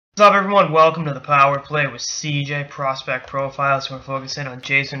What's up, everyone? Welcome to the Power Play with CJ Prospect Profiles. We're focusing on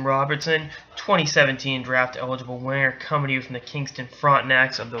Jason Robertson, 2017 draft eligible winger, coming to you from the Kingstong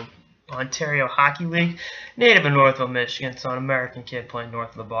Frontenacs of the Ontario Hockey League, native of Northville, Michigan. So an American kid playing north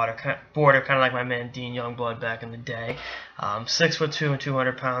of the border, kind of like my man Dean Youngblood back in the day. 6'2" and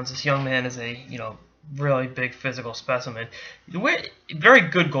 200 pounds. This young man is a really big physical specimen. Very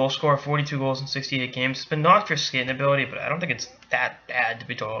good goal scorer, 42 goals in 68 games. It's been knocked for skating ability, but I don't think it's that bad, to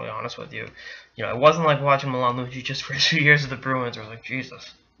be totally honest with you. It wasn't like watching Milan Lucic just for his few years of the Bruins. I was like,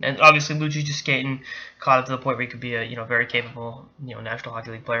 Jesus. And obviously Lucic just skating caught up to the point where he could be a very capable National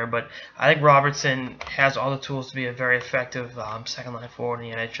Hockey League player. But I think Robertson has all the tools to be a very effective second line forward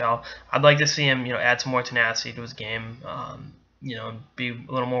in the NHL. I'd like to see him add some more tenacity to his game. Be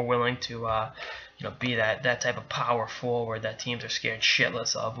a little more willing to be that type of power forward that teams are scared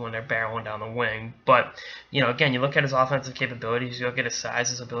shitless of when they're barreling down the wing. But again, you look at his offensive capabilities, you look at his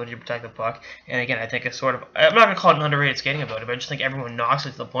size, his ability to protect the puck, and again, I think it's I'm not going to call it an underrated skating ability, but I just think everyone knocks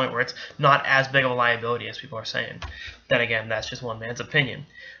it to the point where it's not as big of a liability as people are saying. Then again, that's just one man's opinion.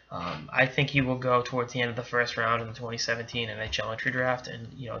 I think he will go towards the end of the first round in the 2017 NHL entry draft, and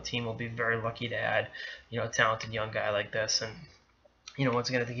a team will be very lucky to add a talented young guy like this. And once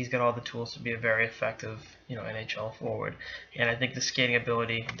again, I think he's got all the tools to be a very effective NHL forward. And I think the skating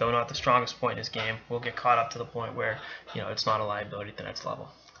ability, though not the strongest point in his game, will get caught up to the point where it's not a liability at the next level.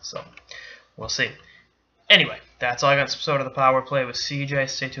 So we'll see. Anyway, that's all I got on this episode of the Power Play with CJ.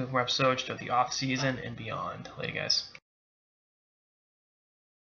 Stay tuned for more episodes throughout the off season and beyond. Later, guys.